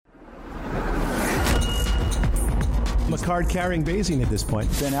I'm a card-carrying Bayesian at this point.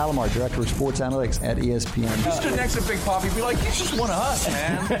 Ben Alamar, Director of Sports Analytics at ESPN. You stood next to Big Papi, be like, he's just one of us,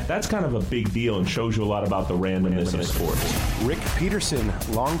 man. That's kind of a big deal and shows you a lot about the randomness of sports. Rick Peterson,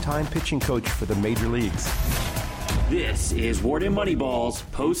 longtime pitching coach for the major leagues. This is Wharton Moneyball's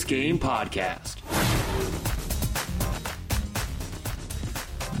post-game podcast.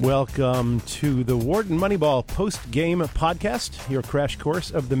 Welcome to the Wharton Moneyball post-game podcast, your crash course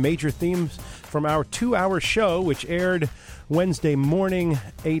of the major themes from our 2-hour show, which aired Wednesday morning,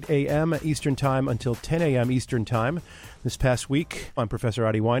 8 a.m. Eastern Time until 10 a.m. Eastern Time. This past week, I'm Professor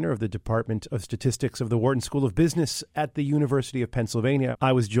Adi Weiner of the Department of Statistics of the Wharton School of Business at the University of Pennsylvania.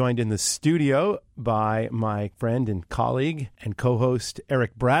 I was joined in the studio by my friend and colleague and co-host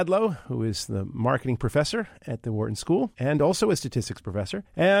Eric Bradlow, who is the marketing professor at the Wharton School and also a statistics professor.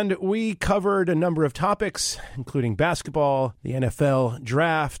 And we covered a number of topics, including basketball, the NFL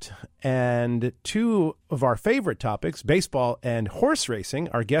draft, and two of our favorite topics, baseball and horse racing.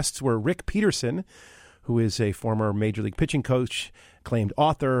 Our guests were Rick Peterson, who is a former Major League pitching coach, acclaimed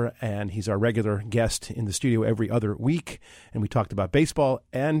author, and he's our regular guest in the studio every other week. And we talked about baseball,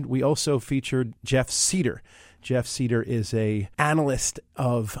 and we also featured Jeff Cedar. Jeff Cedar is an analyst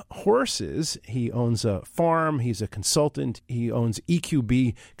of horses. He owns a farm. He's a consultant. He owns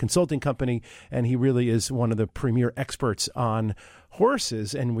EQB Consulting Company, and he really is one of the premier experts on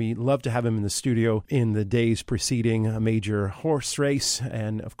horses, and we love to have him in the studio in the days preceding a major horse race,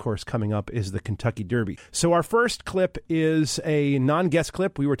 and of course coming up is the Kentucky Derby. So our first clip is a non-guest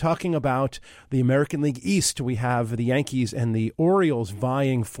clip. We were talking about the American League East. We have the Yankees and the Orioles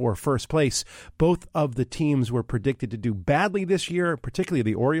vying for first place. Both of the teams were predicted to do badly this year, particularly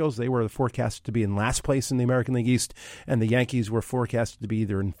the Orioles. They were forecast to be in last place in the American League East, and the Yankees were forecasted to be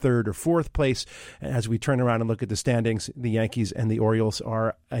either in third or fourth place. As we turn around and look at the standings, the Yankees and the Orioles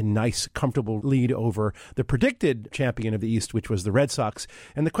are a nice, comfortable lead over the predicted champion of the East, which was the Red Sox.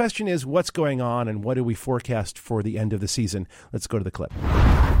 And the question is, what's going on and what do we forecast for the end of the season? Let's go to the clip.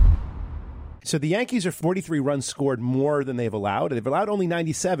 So the Yankees are 43 runs scored more than they've allowed. They've allowed only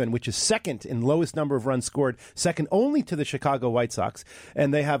 97, which is second in lowest number of runs scored, second only to the Chicago White Sox.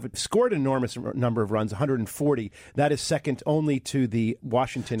 And they have scored an enormous number of runs, 140. That is second only to the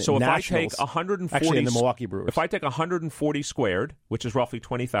Washington Nationals. So if I take 140, actually, in the Milwaukee Brewers. If I take 140 squared, which is roughly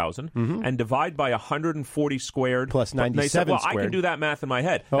 20,000, and divide by 140 squared plus 97 squared. I can do that math in my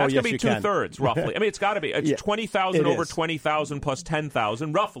head. Oh, That's yes, going to be two-thirds, roughly. I mean, it's got to be. It's 20,000 over 20,000 plus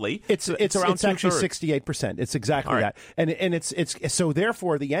 10,000, roughly. It's around it's actually two-thirds. 68%. It's exactly that. And it's so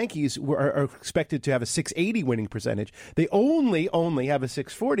therefore the Yankees are expected to have a 680 winning percentage. They only have a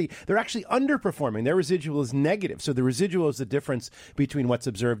 640. They're actually underperforming. Their residual is negative. So the residual is the difference between what's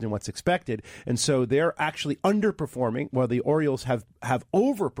observed and what's expected. And so they're actually underperforming while the Orioles have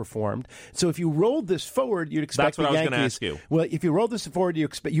overperformed. So if you rolled this forward, you'd expect the Yankees. That's what I was going to ask you. Well, if you rolled this forward,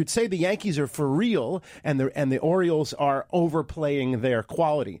 you'd say the Yankees are for real and the Orioles are overplaying their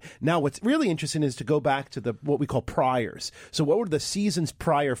quality. Now, what's really interesting is to go back to what we call priors. So what were the season's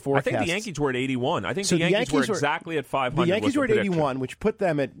prior forecasts? I think the Yankees were at 81. I think the Yankees were exactly at 500. The Yankees were at 81, which put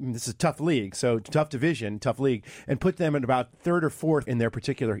them at, this is a tough league, so tough division, tough league, and put them at about third or fourth in their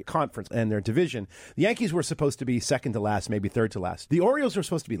particular conference and their division. The Yankees were supposed to be second to last, maybe third to last. The Orioles were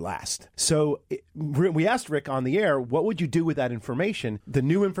supposed to be last. So we asked Rick on the air, what would you do with that information, the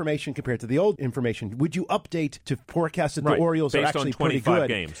new information compared to the old information? Would you update to forecast that the Orioles are actually pretty good?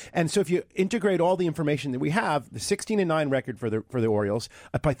 Games. And so if you integrate all the information that we have, the 16-9 record for the Orioles,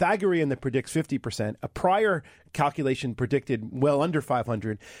 a Pythagorean that predicts 50%, a prior calculation predicted well under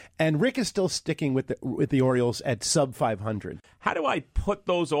 500, and Rick is still sticking with the Orioles at sub 500. How do I put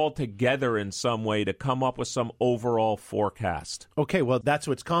those all together in some way to come up with some overall forecast? Okay, well, that's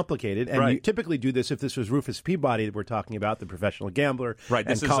what's complicated, and you typically do this if this was Rufus Peabody that we're talking about, the professional gambler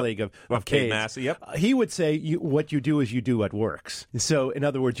and colleague of Kate Massey. Yep. He would say what you do is you do what works. So, in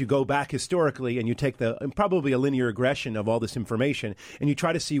other words, you go back historically and you take probably a linear regression of all this information, and you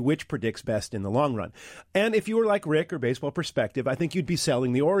try to see which predicts best in the long run. And if you were like Rick or Baseball Perspective, I think you'd be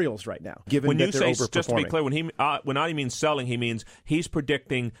selling the Orioles right now, given that they're overperforming. Just to be clear, when Adi means selling, he means he's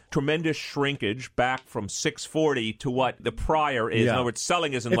predicting tremendous shrinkage back from 640 to what the prior is. Yeah. In other words,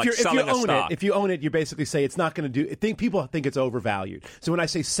 selling isn't like selling a stock. If you own it, you basically say it's not going to do. People think it's overvalued. So when I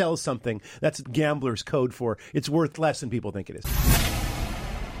say sell something, that's gambler's code for it's worth less than people think it is.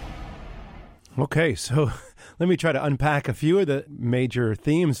 Okay, so let me try to unpack a few of the major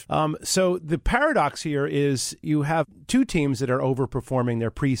themes. So the paradox here is you have two teams that are overperforming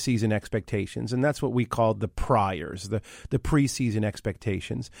their preseason expectations, and that's what we call the priors, the preseason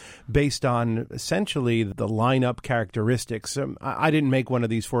expectations, based on essentially the lineup characteristics. I didn't make one of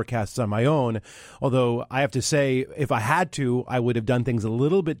these forecasts on my own, although I have to say, if I had to, I would have done things a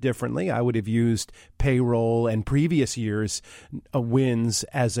little bit differently. I would have used payroll and previous years' wins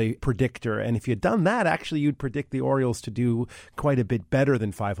as a predictor, and if you'd done that, actually you'd predict the Orioles to do quite a bit better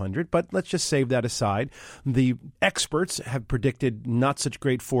than 500, but let's just save that aside. The experts have predicted not such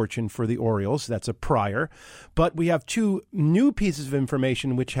great fortune for the Orioles. That's a prior. But we have two new pieces of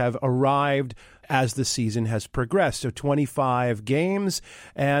information which have arrived as the season has progressed. So 25 games,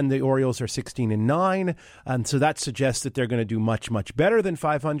 and the Orioles are 16-9. And so that suggests that they're going to do much, much better than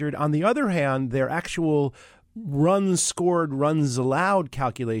 500. On the other hand, their actual runs scored, runs allowed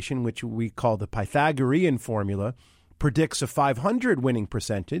calculation, which we call the Pythagorean formula, predicts a 500 winning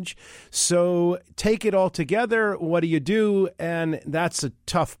percentage. So take it all together, what do you do? And that's a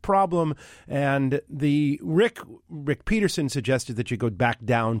tough problem. And the Rick Peterson suggested that you go back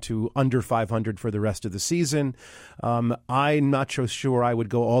down to under 500 for the rest of the season. I'm not so sure I would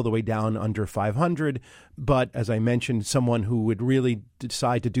go all the way down under 500. But as I mentioned, someone who would really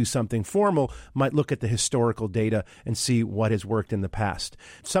decide to do something formal might look at the historical data and see what has worked in the past.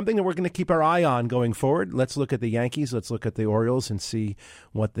 Something that we're going to keep our eye on going forward. Let's look at the Yankees. Let's look at the Orioles and see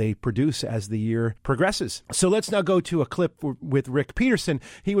what they produce as the year progresses. So let's now go to a clip with Rick Peterson.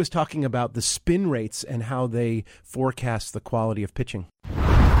 He was talking about the spin rates and how they forecast the quality of pitching.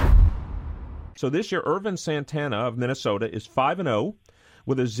 So this year, Ervin Santana of Minnesota is 5-0.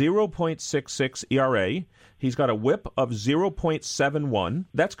 With a 0.66 ERA. He's got a whip of 0.71.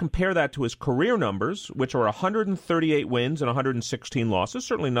 Let's compare that to his career numbers, which are 138 wins and 116 losses.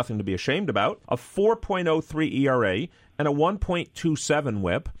 Certainly nothing to be ashamed about. A 4.03 ERA and a 1.27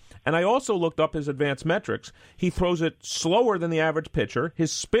 whip. And I also looked up his advanced metrics. He throws it slower than the average pitcher.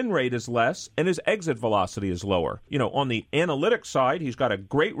 His spin rate is less, and his exit velocity is lower. On the analytics side, he's got a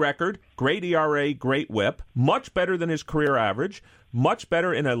great record, great ERA, great whip, much better than his career average, much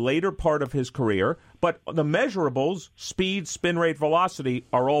better in a later part of his career. But the measurables, speed, spin rate, velocity,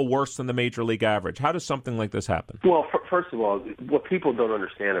 are all worse than the major league average. How does something like this happen? Well, first of all, what people don't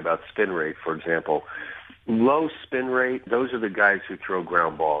understand about spin rate, for example, low spin rate, those are the guys who throw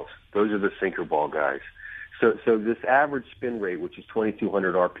ground balls. Those are the sinker ball guys. So this average spin rate, which is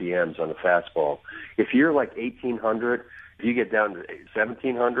 2,200 RPMs on a fastball, if you're like 1,800, if you get down to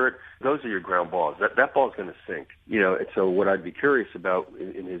 1,700, those are your ground balls. That ball's going to sink. And so what I'd be curious about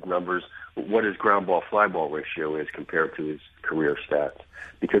in his numbers, what his ground ball fly ball ratio is compared to his career stats.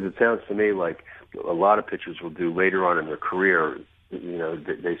 Because it sounds to me like a lot of pitchers will do later on in their career.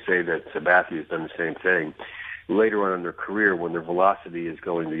 They say that Sabathia has done the same thing. Later on in their career, when their velocity is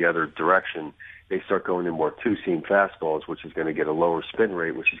going the other direction, they start going to more two-seam fastballs, which is going to get a lower spin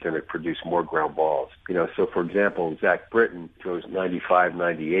rate, which is going to produce more ground balls. So for example, Zach Britton throws 95,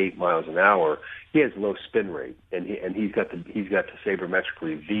 98 miles an hour. He has low spin rate, and he's got to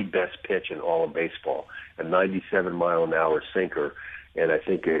sabermetrically the best pitch in all of baseball, a 97 mile an hour sinker. And I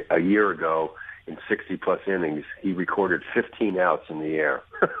think a year ago, in 60-plus innings, he recorded 15 outs in the air.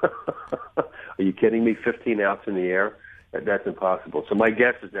 Are you kidding me? 15 outs in the air? That's impossible. So my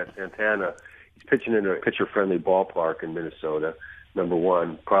guess is that Santana, he's pitching in a pitcher-friendly ballpark in Minnesota, number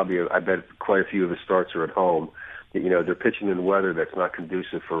one. Probably, I bet quite a few of his starts are at home. They're pitching in weather that's not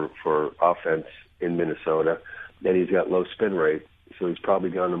conducive for offense in Minnesota. And he's got low spin rate, so he's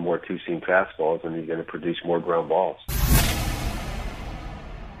probably gone to more two-seam fastballs, and he's going to produce more ground balls.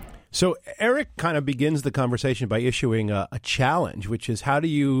 So Eric kind of begins the conversation by issuing a challenge, which is how do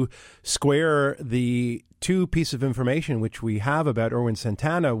you square the two pieces of information which we have about Ervin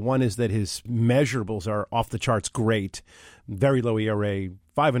Santana. One is that his measurables are off the charts great, very low ERA,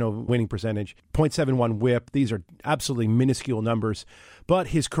 5-0 winning percentage, 0.71 whip. These are absolutely minuscule numbers. But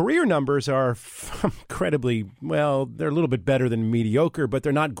his career numbers are incredibly, well, they're a little bit better than mediocre, but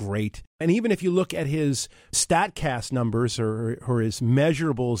they're not great. And even if you look at his StatCast numbers or his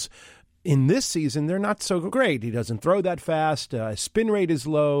measurables in this season, they're not so great. He doesn't throw that fast. Spin rate is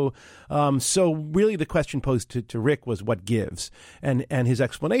low. So really the question posed to Rick was what gives? And his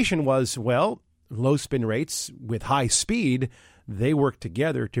explanation was, well, low spin rates with high speed, they work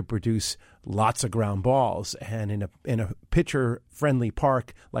together to produce lots of ground balls. And in a pitcher-friendly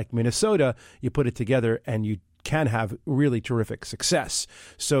park like Minnesota, you put it together and you can have really terrific success.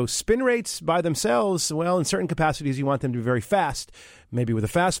 So spin rates by themselves, well, in certain capacities, you want them to be very fast, maybe with a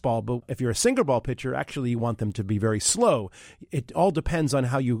fastball. But if you're a sinker ball pitcher, actually, you want them to be very slow. It all depends on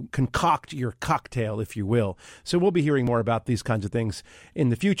how you concoct your cocktail, if you will. So we'll be hearing more about these kinds of things in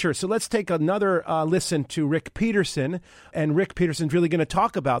the future. So let's take another listen to Rick Peterson. And Rick Peterson's really going to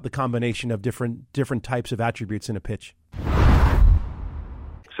talk about the combination of different types of attributes in a pitch.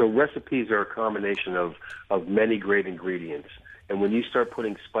 So recipes are a combination of many great ingredients. And when you start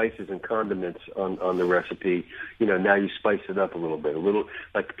putting spices and condiments on the recipe, now you spice it up a little bit.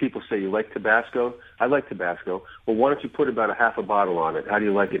 Like people say, you like Tabasco? I like Tabasco. Well, why don't you put about a half a bottle on it? How do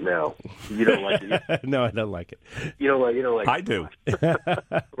you like it now? You don't like it? No, I don't like it. You don't like I do.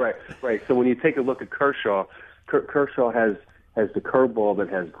 Right. So when you take a look at Kershaw has the curveball that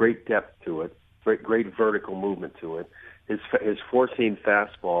has great depth to it, great vertical movement to it. His four-seam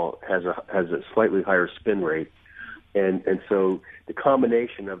fastball has a slightly higher spin rate, and so the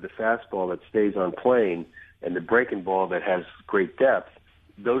combination of the fastball that stays on plane and the breaking ball that has great depth,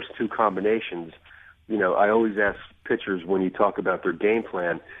 those two combinations, I always ask pitchers when you talk about their game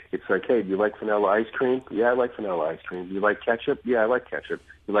plan, it's like, hey, do you like vanilla ice cream? Yeah, I like vanilla ice cream. Do you like ketchup? Yeah, I like ketchup.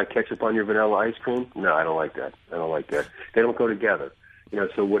 You like ketchup on your vanilla ice cream? No, I don't like that. They don't go together.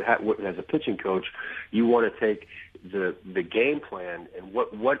 So what as a pitching coach, you want to take the game plan and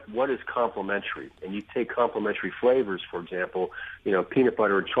what is complementary, and you take complementary flavors. For example, peanut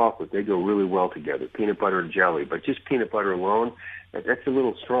butter and chocolate, they go really well together. Peanut butter and jelly, but just peanut butter alone, that's a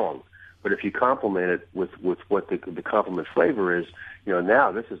little strong. But if you complement it with what the complement flavor is,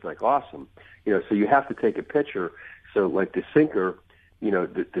 now this is like awesome. So you have to take a pitcher. So like the sinker.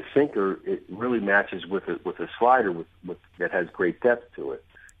 The sinker, it really matches with a slider with that has great depth to it.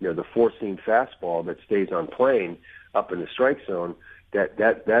 The four-seam fastball that stays on plane up in the strike zone,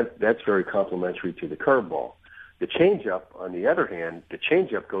 that's very complementary to the curveball. The changeup, on the other hand, the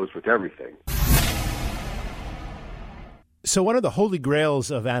changeup goes with everything. So one of the holy grails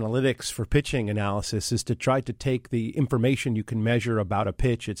of analytics for pitching analysis is to try to take the information you can measure about a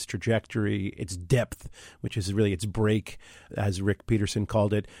pitch, its trajectory, its depth, which is really its break, as Rick Peterson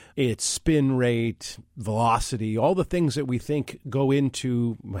called it, its spin rate, velocity, all the things that we think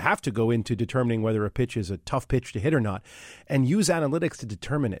have to go into determining whether a pitch is a tough pitch to hit or not, and use analytics to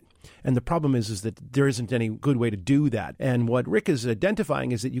determine it. And the problem is that there isn't any good way to do that. And what Rick is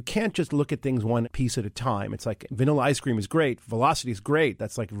identifying is that you can't just look at things one piece at a time. It's like vanilla ice cream is great. Velocity is great.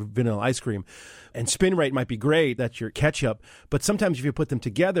 That's like vanilla ice cream. And spin rate might be great. That's your ketchup. But sometimes if you put them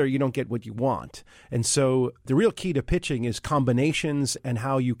together, you don't get what you want. And so the real key to pitching is combinations and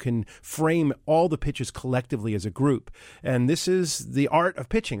how you can frame all the pitches collectively as a group. And this is the art of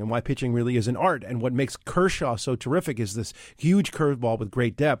pitching and why pitching really is an art. And what makes Kershaw so terrific is this huge curveball with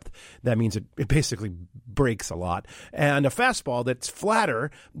great depth. That means it basically breaks a lot. And a fastball that's flatter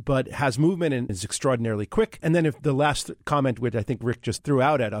but has movement and is extraordinarily quick. And then if the last comment, which I think Rick just threw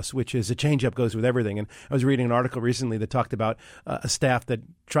out at us, which is a changeup goes with everything. And I was reading an article recently that talked about a staff that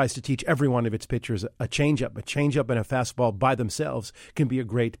tries to teach every one of its pitchers a changeup. A changeup and a fastball by themselves can be a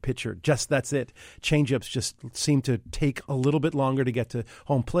great pitcher. That's it. Changeups just seem to take a little bit longer to get to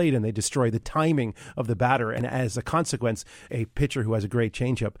home plate, and they destroy the timing of the batter. And as a consequence, a pitcher who has a great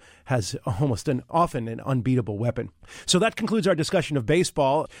changeup has often an unbeatable weapon. So that concludes our discussion of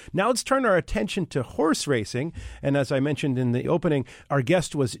baseball. Now let's turn our attention to horse racing. And as I mentioned in the opening, our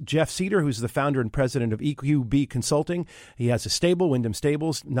guest was Jeff Cedar, who's the founder and president of EQB Consulting. He has a stable, Wyndham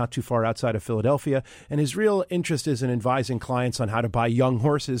Stables, not too far outside of Philadelphia. And his real interest is in advising clients on how to buy young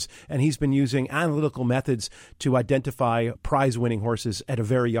horses. And he's been using analytical methods to identify prize-winning horses at a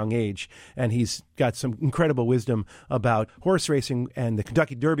very young age. And he's got some incredible wisdom about horse racing, and the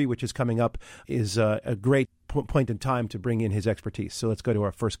Kentucky Derby, which is coming up, is a great point in time to bring in his expertise. So let's go to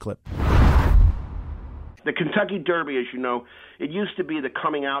our first clip. The Kentucky Derby, as you know, it used to be the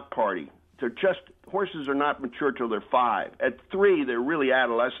coming out party. Horses are not mature till they're 5. At 3, they're really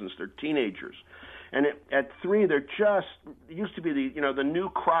adolescents. They're teenagers. And at 3, it used to be the new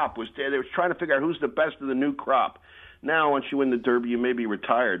crop was there. They were trying to figure out who's the best of the new crop. Now, once you win the Derby, you may be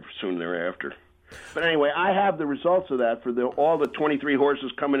retired soon thereafter. But anyway, I have the results of that for all the 23 horses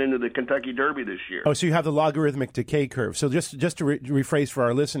coming into the Kentucky Derby this year. Oh, so you have the logarithmic decay curve. So just to rephrase for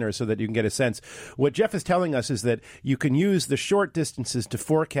our listeners so that you can get a sense, what Jeff is telling us is that you can use the short distances to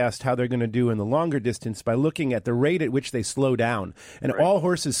forecast how they're going to do in the longer distance by looking at the rate at which they slow down. And right. All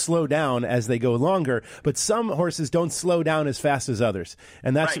horses slow down as they go longer, but some horses don't slow down as fast as others.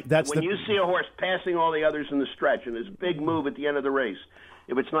 And that's when you see a horse passing all the others in the stretch and there's a big move at the end of the race,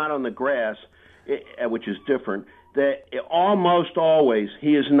 if it's not on the grass, which is different, that almost always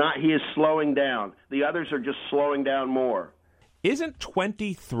he is not. He is slowing down. The others are just slowing down more. Isn't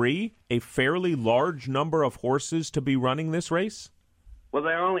 23 a fairly large number of horses to be running this race? Well,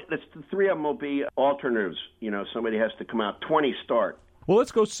 the three of them will be alternatives. Somebody has to come out. 20 start. Well,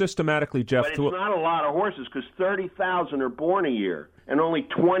 let's go systematically, Jeff. But it's not a lot of horses because 30,000 are born a year, and only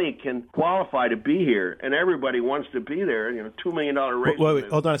 20 can qualify to be here, and everybody wants to be there. $2 million race. Wait,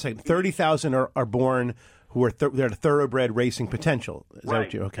 hold on a second. 30,000 are born who are they're thoroughbred racing potential. Is right. that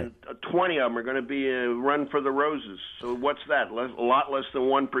what you? Okay. And 20 of them are going to be a run for the roses. So what's that? A lot less than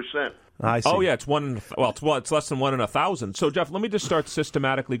 1%. I see. Oh yeah, it's less than 1 in 1,000. So Jeff, let me just start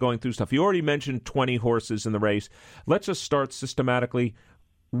systematically going through stuff. You already mentioned 20 horses in the race. Let's just start systematically.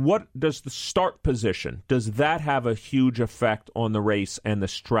 What does the start position? Does that have a huge effect on the race and the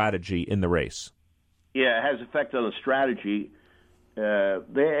strategy in the race? Yeah, it has effect on the strategy.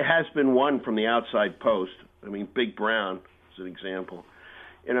 There has been one from the outside post. I mean, Big Brown is an example.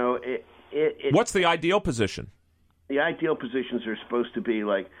 What's the ideal position? The ideal positions are supposed to be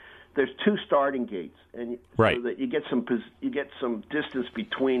like there's 2 starting gates, and right. so that you get some distance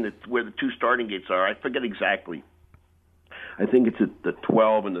between where the 2 starting gates are. I forget exactly. I think it's at the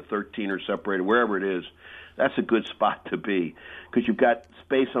 12 and the 13 are separated, wherever it is. That's a good spot to be because you've got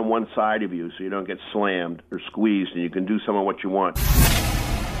space on one side of you so you don't get slammed or squeezed, and you can do some of what you want.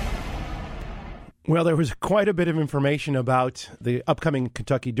 Well, there was quite a bit of information about the upcoming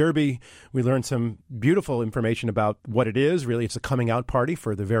Kentucky Derby. We learned some beautiful information about what it is. Really, it's a coming out party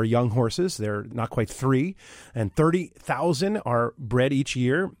for the very young horses. They're not quite 3, and 30,000 are bred each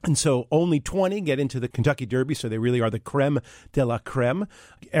year. And so only 20 get into the Kentucky Derby, so they really are the creme de la creme.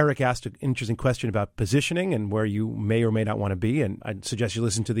 Eric asked an interesting question about positioning and where you may or may not want to be, and I'd suggest you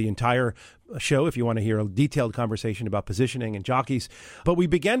listen to the entire show if you want to hear a detailed conversation about positioning and jockeys. But we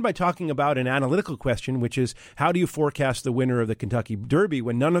began by talking about an analytical question, which is how do you forecast the winner of the Kentucky Derby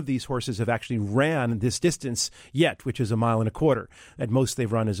when none of these horses have actually ran this distance yet, which is 1.25 miles. At most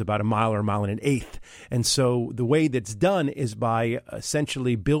they've run is about 1 mile or 1.1 miles. And so the way that's done is by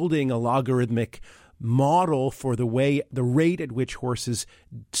essentially building a logarithmic model for the rate at which horses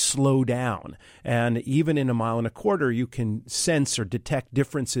slow down. And even in 1.25 miles, you can sense or detect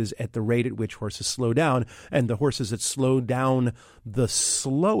differences at the rate at which horses slow down. And the horses that slow down the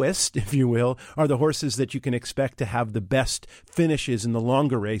slowest, if you will, are the horses that you can expect to have the best finishes in the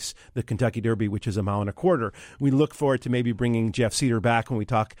longer race, the Kentucky Derby, which is 1.25 miles. We look forward to maybe bringing Jeff Cedar back when we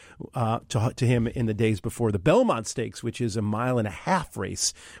talk to him in the days before the Belmont Stakes, which is 1.5 mile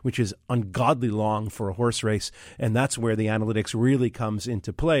race, which is ungodly long for a horse race. And that's where the analytics really comes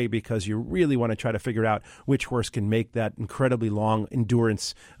into play, because you really want to try to figure out which horse can make that incredibly long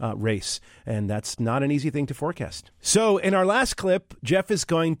endurance race. And that's not an easy thing to forecast. So in our last clip, Jeff is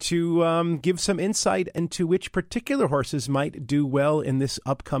going to give some insight into which particular horses might do well in this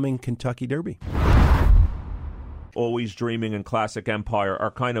upcoming Kentucky Derby. Always Dreaming and Classic Empire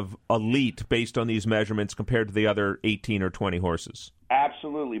are kind of elite based on these measurements compared to the other 18 or 20 horses.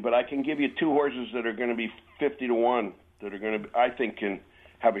 Absolutely, but I can give you 2 horses that are going to be 50-1 that are going to, I think, can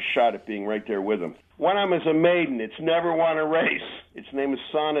have a shot at being right there with them. One of them is a maiden. It's never won a race. Its name is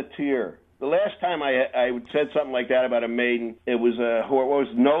Sonneteer. The last time I said something like that about a maiden, it was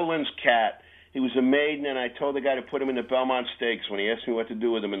Nolan's Cat. He was a maiden, and I told the guy to put him in the Belmont Stakes when he asked me what to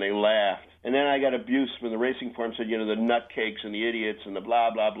do with him, and they laughed. And then I got abuse from the racing form, said, the nutcakes and the idiots and the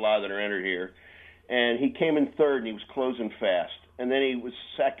blah, blah, blah that are entered here. And he came in 3rd, and he was closing fast. And then he was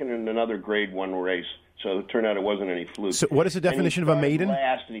 2nd in another Grade 1 race. So it turned out it wasn't any fluke. So what is the definition of a maiden?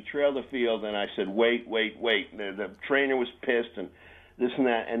 Last, and he trailed the field, and I said, wait. The trainer was pissed, and this and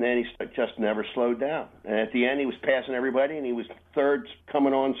that, and then he just never slowed down. And at the end, he was passing everybody, and he was 3rd,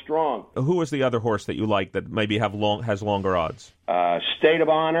 coming on strong. Who was the other horse that you like that maybe has longer odds? State of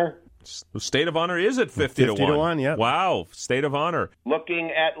Honor. State of Honor is at 50-1. 50-1, yeah. Wow, State of Honor. Looking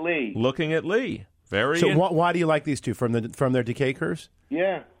at Lee. So why do you like these two? From their decay curves?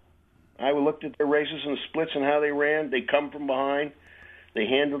 Yeah. I looked at their races and the splits and how they ran. They come from behind. They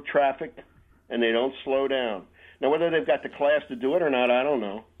handle traffic, and they don't slow down. Now, whether they've got the class to do it or not, I don't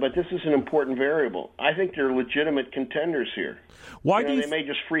know. But this is an important variable. I think they're legitimate contenders here. Why they may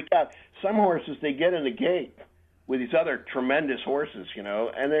just freak out. Some horses, they get in the gate with these other tremendous horses,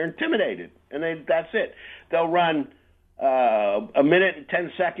 and they're intimidated. And that's it. They'll run 1 minute and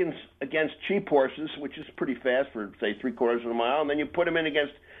 10 seconds against cheap horses, which is pretty fast for, say, 3/4 of a mile. And then you put them in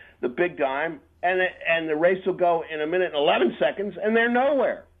against the big time, and the race will go in 1 minute and 11 seconds, and they're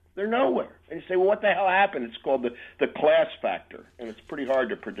nowhere. They're nowhere. And you say, well, what the hell happened? It's called the class factor, and it's pretty hard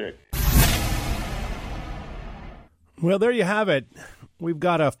to predict. Well, there you have it. We've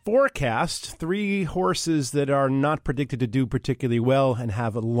got a forecast, 3 horses that are not predicted to do particularly well and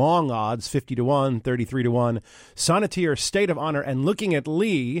have long odds, 50-1, 33-1. Sonneteer, State of Honor, and Looking at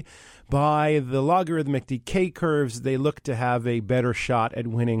Lee. By the logarithmic decay curves, they look to have a better shot at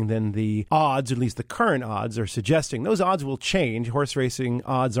winning than the odds, or at least the current odds, are suggesting. Those odds will change. Horse racing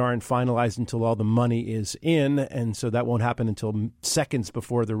odds aren't finalized until all the money is in, and so that won't happen until seconds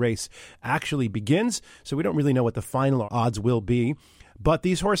before the race actually begins. So we don't really know what the final odds will be. But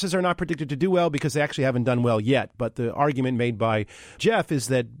these horses are not predicted to do well because they actually haven't done well yet. But the argument made by Jeff is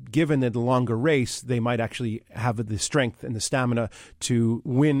that given the longer race, they might actually have the strength and the stamina to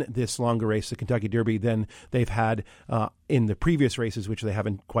win this longer race, the Kentucky Derby, than they've had in the previous races, which they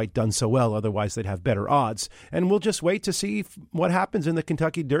haven't quite done so well. Otherwise, they'd have better odds. And we'll just wait to see what happens in the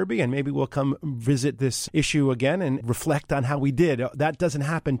Kentucky Derby, and maybe we'll come visit this issue again and reflect on how we did. That doesn't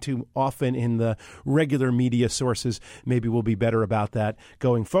happen too often in the regular media sources. Maybe we'll be better about that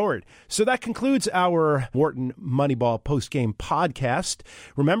going forward. So that concludes our Wharton Moneyball postgame podcast.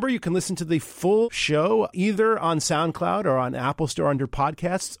 Remember, you can listen to the full show either on SoundCloud or on Apple Store under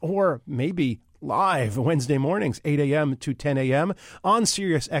podcasts, or maybe live Wednesday mornings, 8 a.m. to 10 a.m. on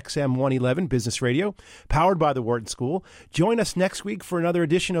Sirius XM 111 Business Radio, powered by the Wharton School. Join us next week for another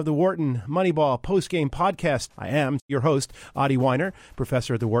edition of the Wharton Moneyball postgame podcast. I am your host, Adi Weiner,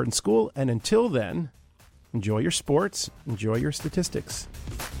 professor at the Wharton School. And until then, enjoy your sports, enjoy your statistics.